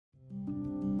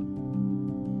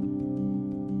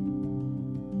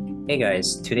Hey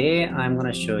guys, today I'm going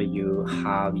to show you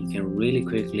how you can really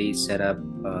quickly set up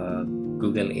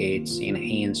Google Ads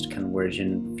enhanced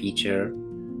conversion feature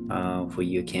for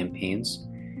your campaigns.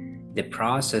 The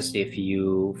process, if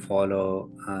you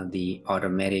follow the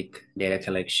automatic data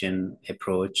collection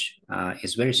approach,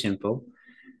 is very simple.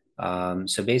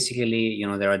 So basically,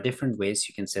 there are different ways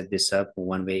you can set this up.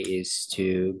 One way is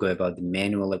to go about the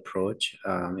manual approach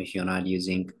if you're not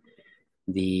using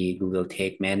the Google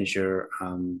Tag Manager.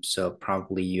 So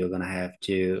probably you're gonna have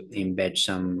to embed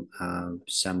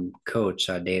some codes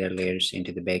or data layers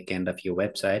into the back end of your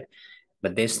website.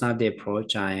 But that's not the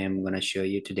approach I am gonna show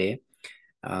you today.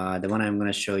 The one I'm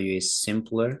gonna show you is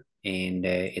simpler and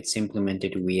it's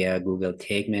implemented via Google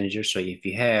Tag Manager. So if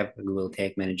you have a Google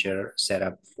Tag Manager set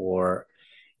up for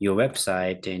your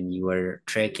website and you are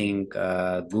tracking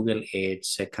Google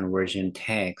Ads conversion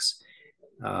tags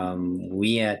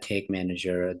via Tag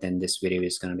Manager, then this video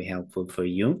is going to be helpful for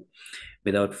you.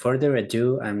 Without further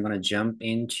ado, I'm going to jump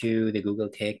into the Google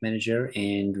Tag Manager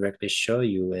and directly show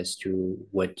you as to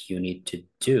what you need to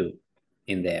do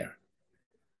in there.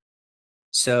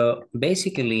 So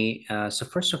basically, so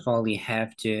first of all, you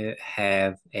have to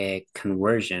have a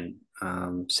conversion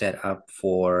set up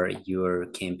for your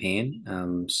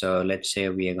campaign. So let's say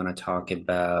we are going to talk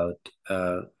about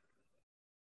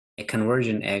a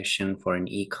conversion action for an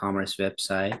e-commerce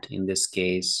website. In this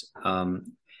case,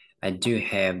 I do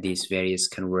have these various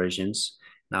conversions.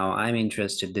 Now I'm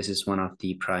interested, this is one of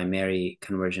the primary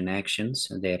conversion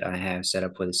actions that I have set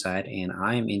up for the site, and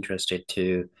I'm interested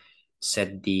to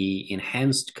set the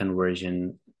enhanced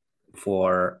conversion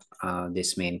for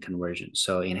this main conversion.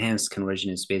 So enhanced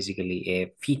conversion is basically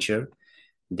a feature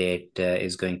that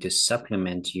is going to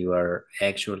supplement your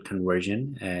actual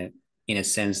conversion in a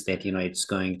sense that it's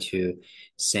going to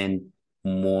send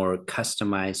more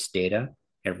customized data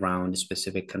around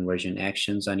specific conversion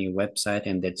actions on your website,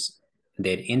 and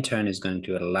that in turn is going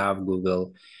to allow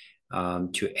Google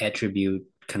to attribute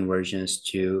conversions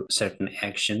to certain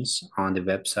actions on the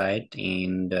website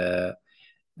and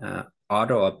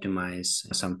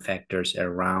auto-optimize some factors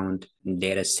around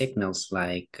data signals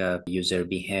like user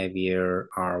behavior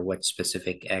or what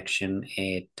specific action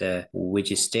at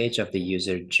which stage of the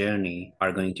user journey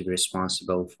are going to be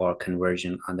responsible for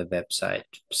conversion on the website.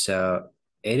 So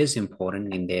it is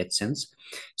important in that sense.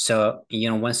 So,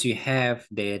 once you have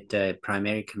that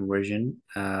primary conversion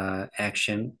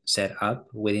action set up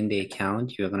within the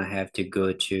account, you're going to have to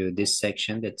go to this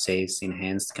section that says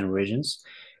enhanced conversions,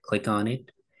 click on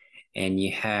it, and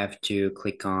you have to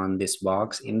click on this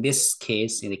box. In this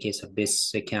case, in the case of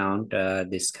this account,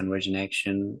 this conversion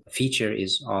action feature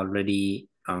is already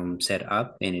set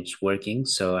up and it's working.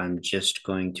 So I'm just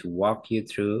going to walk you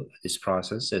through this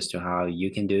process as to how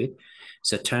you can do it.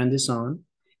 So turn this on,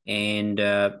 and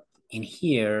in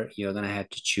here, you're gonna have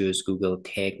to choose Google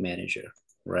Tag Manager,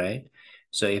 right?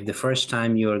 So if the first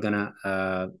time you're gonna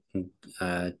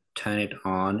turn it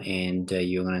on and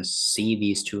you're going to see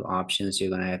these two options, you're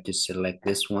going to have to select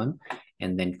this one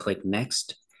and then click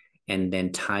next and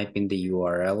then type in the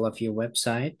URL of your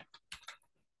website.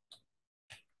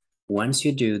 Once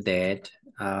you do that,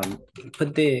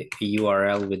 put the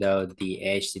URL without the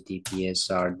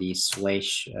HTTPS or the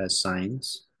slash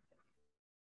signs,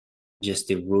 just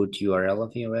the root URL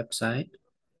of your website,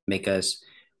 because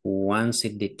once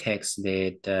it detects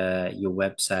that your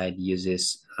website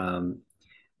uses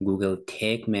Google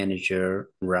Tag Manager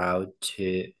route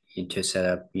to set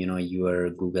up, your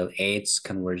Google Ads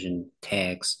conversion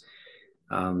tags,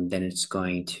 then it's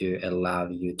going to allow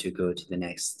you to go to the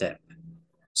next step.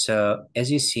 So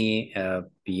as you see,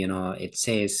 it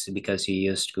says because you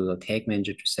used Google Tag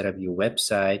Manager to set up your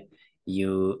website,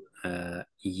 you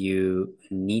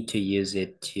need to use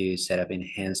it to set up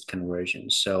enhanced conversion.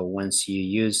 So once you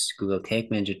use Google Tag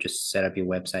Manager to set up your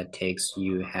website tags,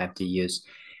 you have to use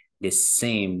the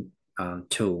same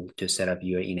tool to set up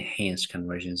your enhanced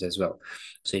conversions as well.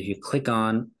 So if you click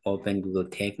on Open Google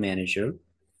Tag Manager,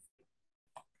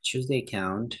 choose the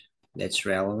account that's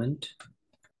relevant.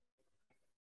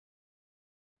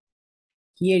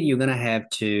 Here, you're gonna have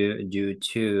to do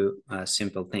two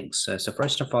simple things. So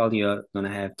first of all, you're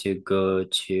gonna have to go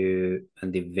to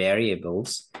the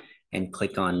variables and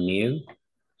click on New.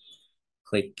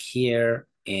 Click here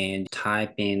and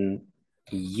type in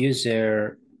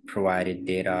user provided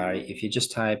data. If you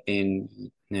just type in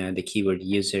the keyword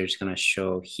user, it's going to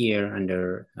show here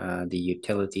under the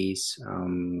utilities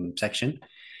section.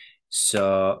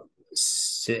 So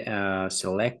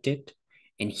select it,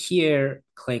 and here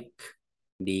click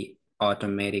the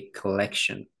automatic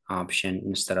collection option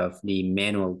instead of the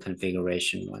manual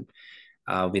configuration one.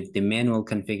 With the manual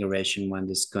configuration one,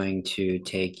 is going to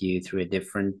take you through a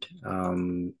different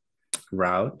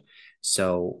route.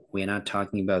 So we're not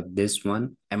talking about this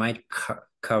one. I might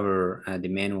cover the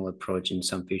manual approach in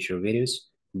some future videos,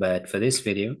 but for this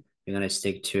video, we're going to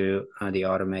stick to the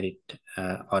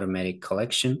automatic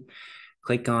collection.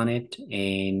 Click on it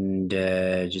and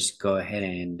just go ahead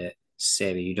and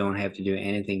save it. You don't have to do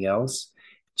anything else.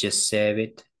 Just save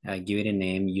it, give it a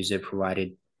name, user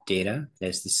provided data.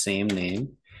 That's the same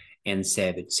name, and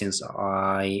save it. Since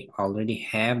I already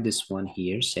have this one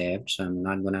here saved, so I'm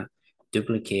not gonna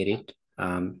duplicate it.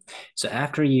 So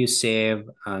after you save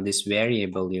this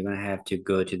variable, you're gonna have to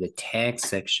go to the tag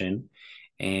section.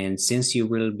 And since you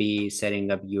will be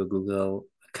setting up your Google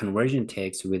conversion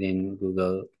tags within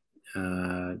Google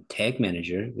tag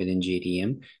manager within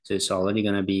GTM, so it's already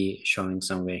going to be showing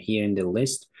somewhere here in the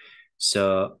list.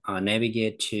 So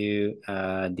navigate to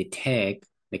the tag,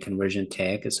 the conversion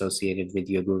tag associated with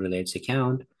your Google Ads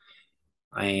account,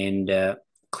 and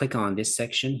click on this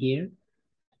section here.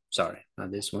 Sorry,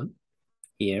 not this one,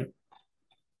 here.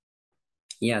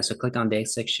 Yeah, so click on that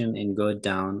section and go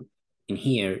down in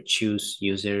here, choose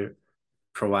user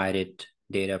provided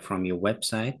data from your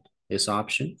website, this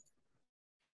option.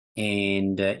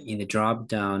 And in the drop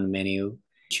down menu,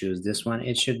 choose this one.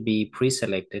 It should be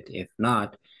pre-selected. If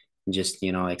not, just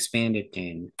expand it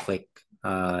and click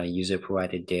user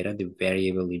provided data, the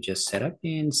variable you just set up,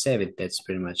 and save it. That's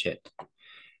pretty much it.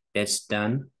 That's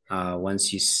done.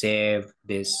 Once you save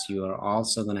this, you are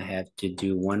also going to have to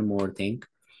do one more thing.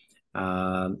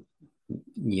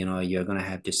 You're going to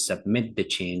have to submit the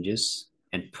changes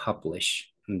and publish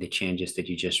the changes that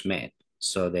you just made,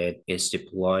 so that it's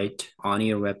deployed on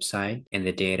your website and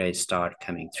the data is start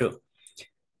coming through.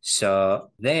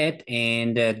 So that,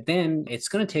 and then it's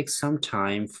going to take some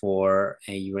time for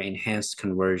your enhanced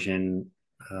conversion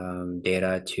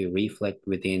data to reflect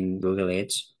within Google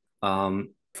Ads.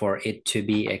 For it to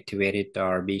be activated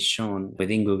or be shown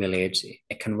within Google Ads,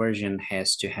 a conversion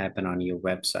has to happen on your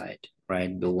website,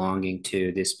 right? Belonging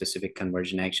to this specific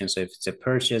conversion action. So if it's a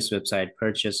purchase, website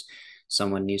purchase,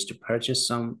 someone needs to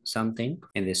purchase something,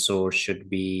 and the source should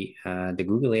be the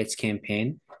Google Ads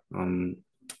campaign.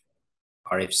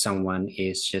 Or if someone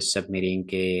is just submitting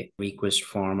a request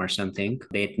form or something,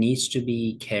 that needs to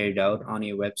be carried out on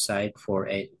your website for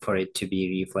it to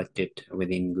be reflected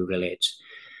within Google Ads.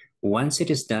 Once it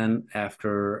is done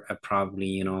after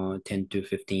probably 10 to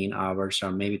 15 hours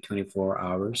or maybe 24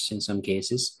 hours in some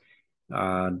cases,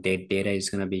 that data is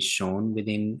going to be shown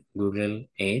within Google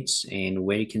Ads. And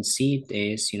where you can see it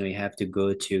is, you have to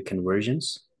go to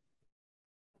conversions,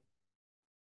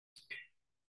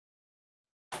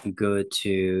 go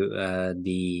to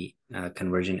the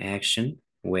conversion action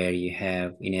where you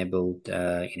have enabled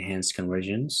enhanced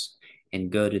conversions, and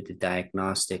go to the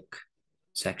diagnostic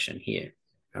section here.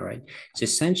 All right. So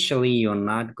essentially, you're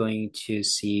not going to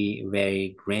see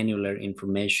very granular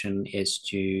information as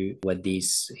to what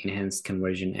these enhanced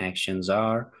conversion actions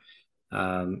are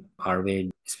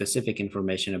very specific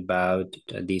information about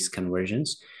these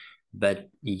conversions, but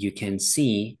you can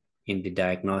see in the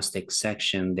diagnostic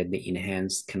section that the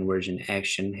enhanced conversion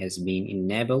action has been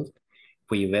enabled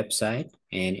for your website,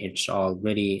 and it's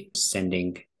already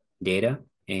sending data,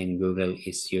 and Google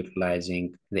is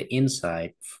utilizing the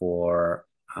insight for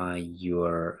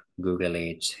your Google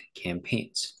Ads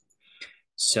campaigns.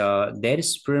 So that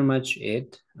is pretty much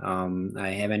it. I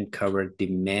haven't covered the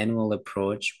manual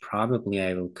approach. Probably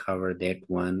I will cover that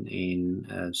one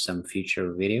in some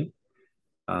future video.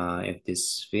 If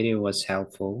this video was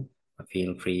helpful,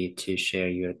 feel free to share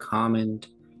your comment,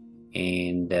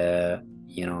 and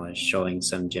showing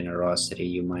some generosity.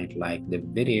 You might like the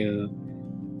video.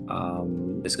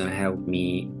 It's gonna help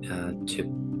me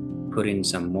to put in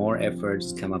some more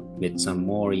efforts, come up with some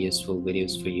more useful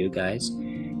videos for you guys.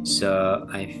 So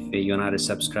if you're not a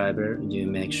subscriber, do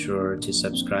make sure to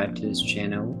subscribe to this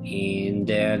channel, and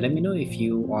let me know if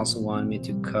you also want me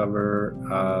to cover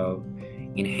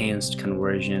enhanced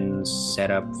conversions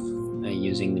setup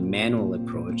using the manual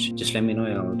approach. Just let me know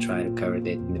and I'll try to cover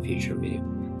that in the future video.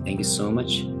 Thank you so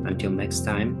much. Until next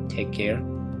time, take care.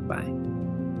 Bye.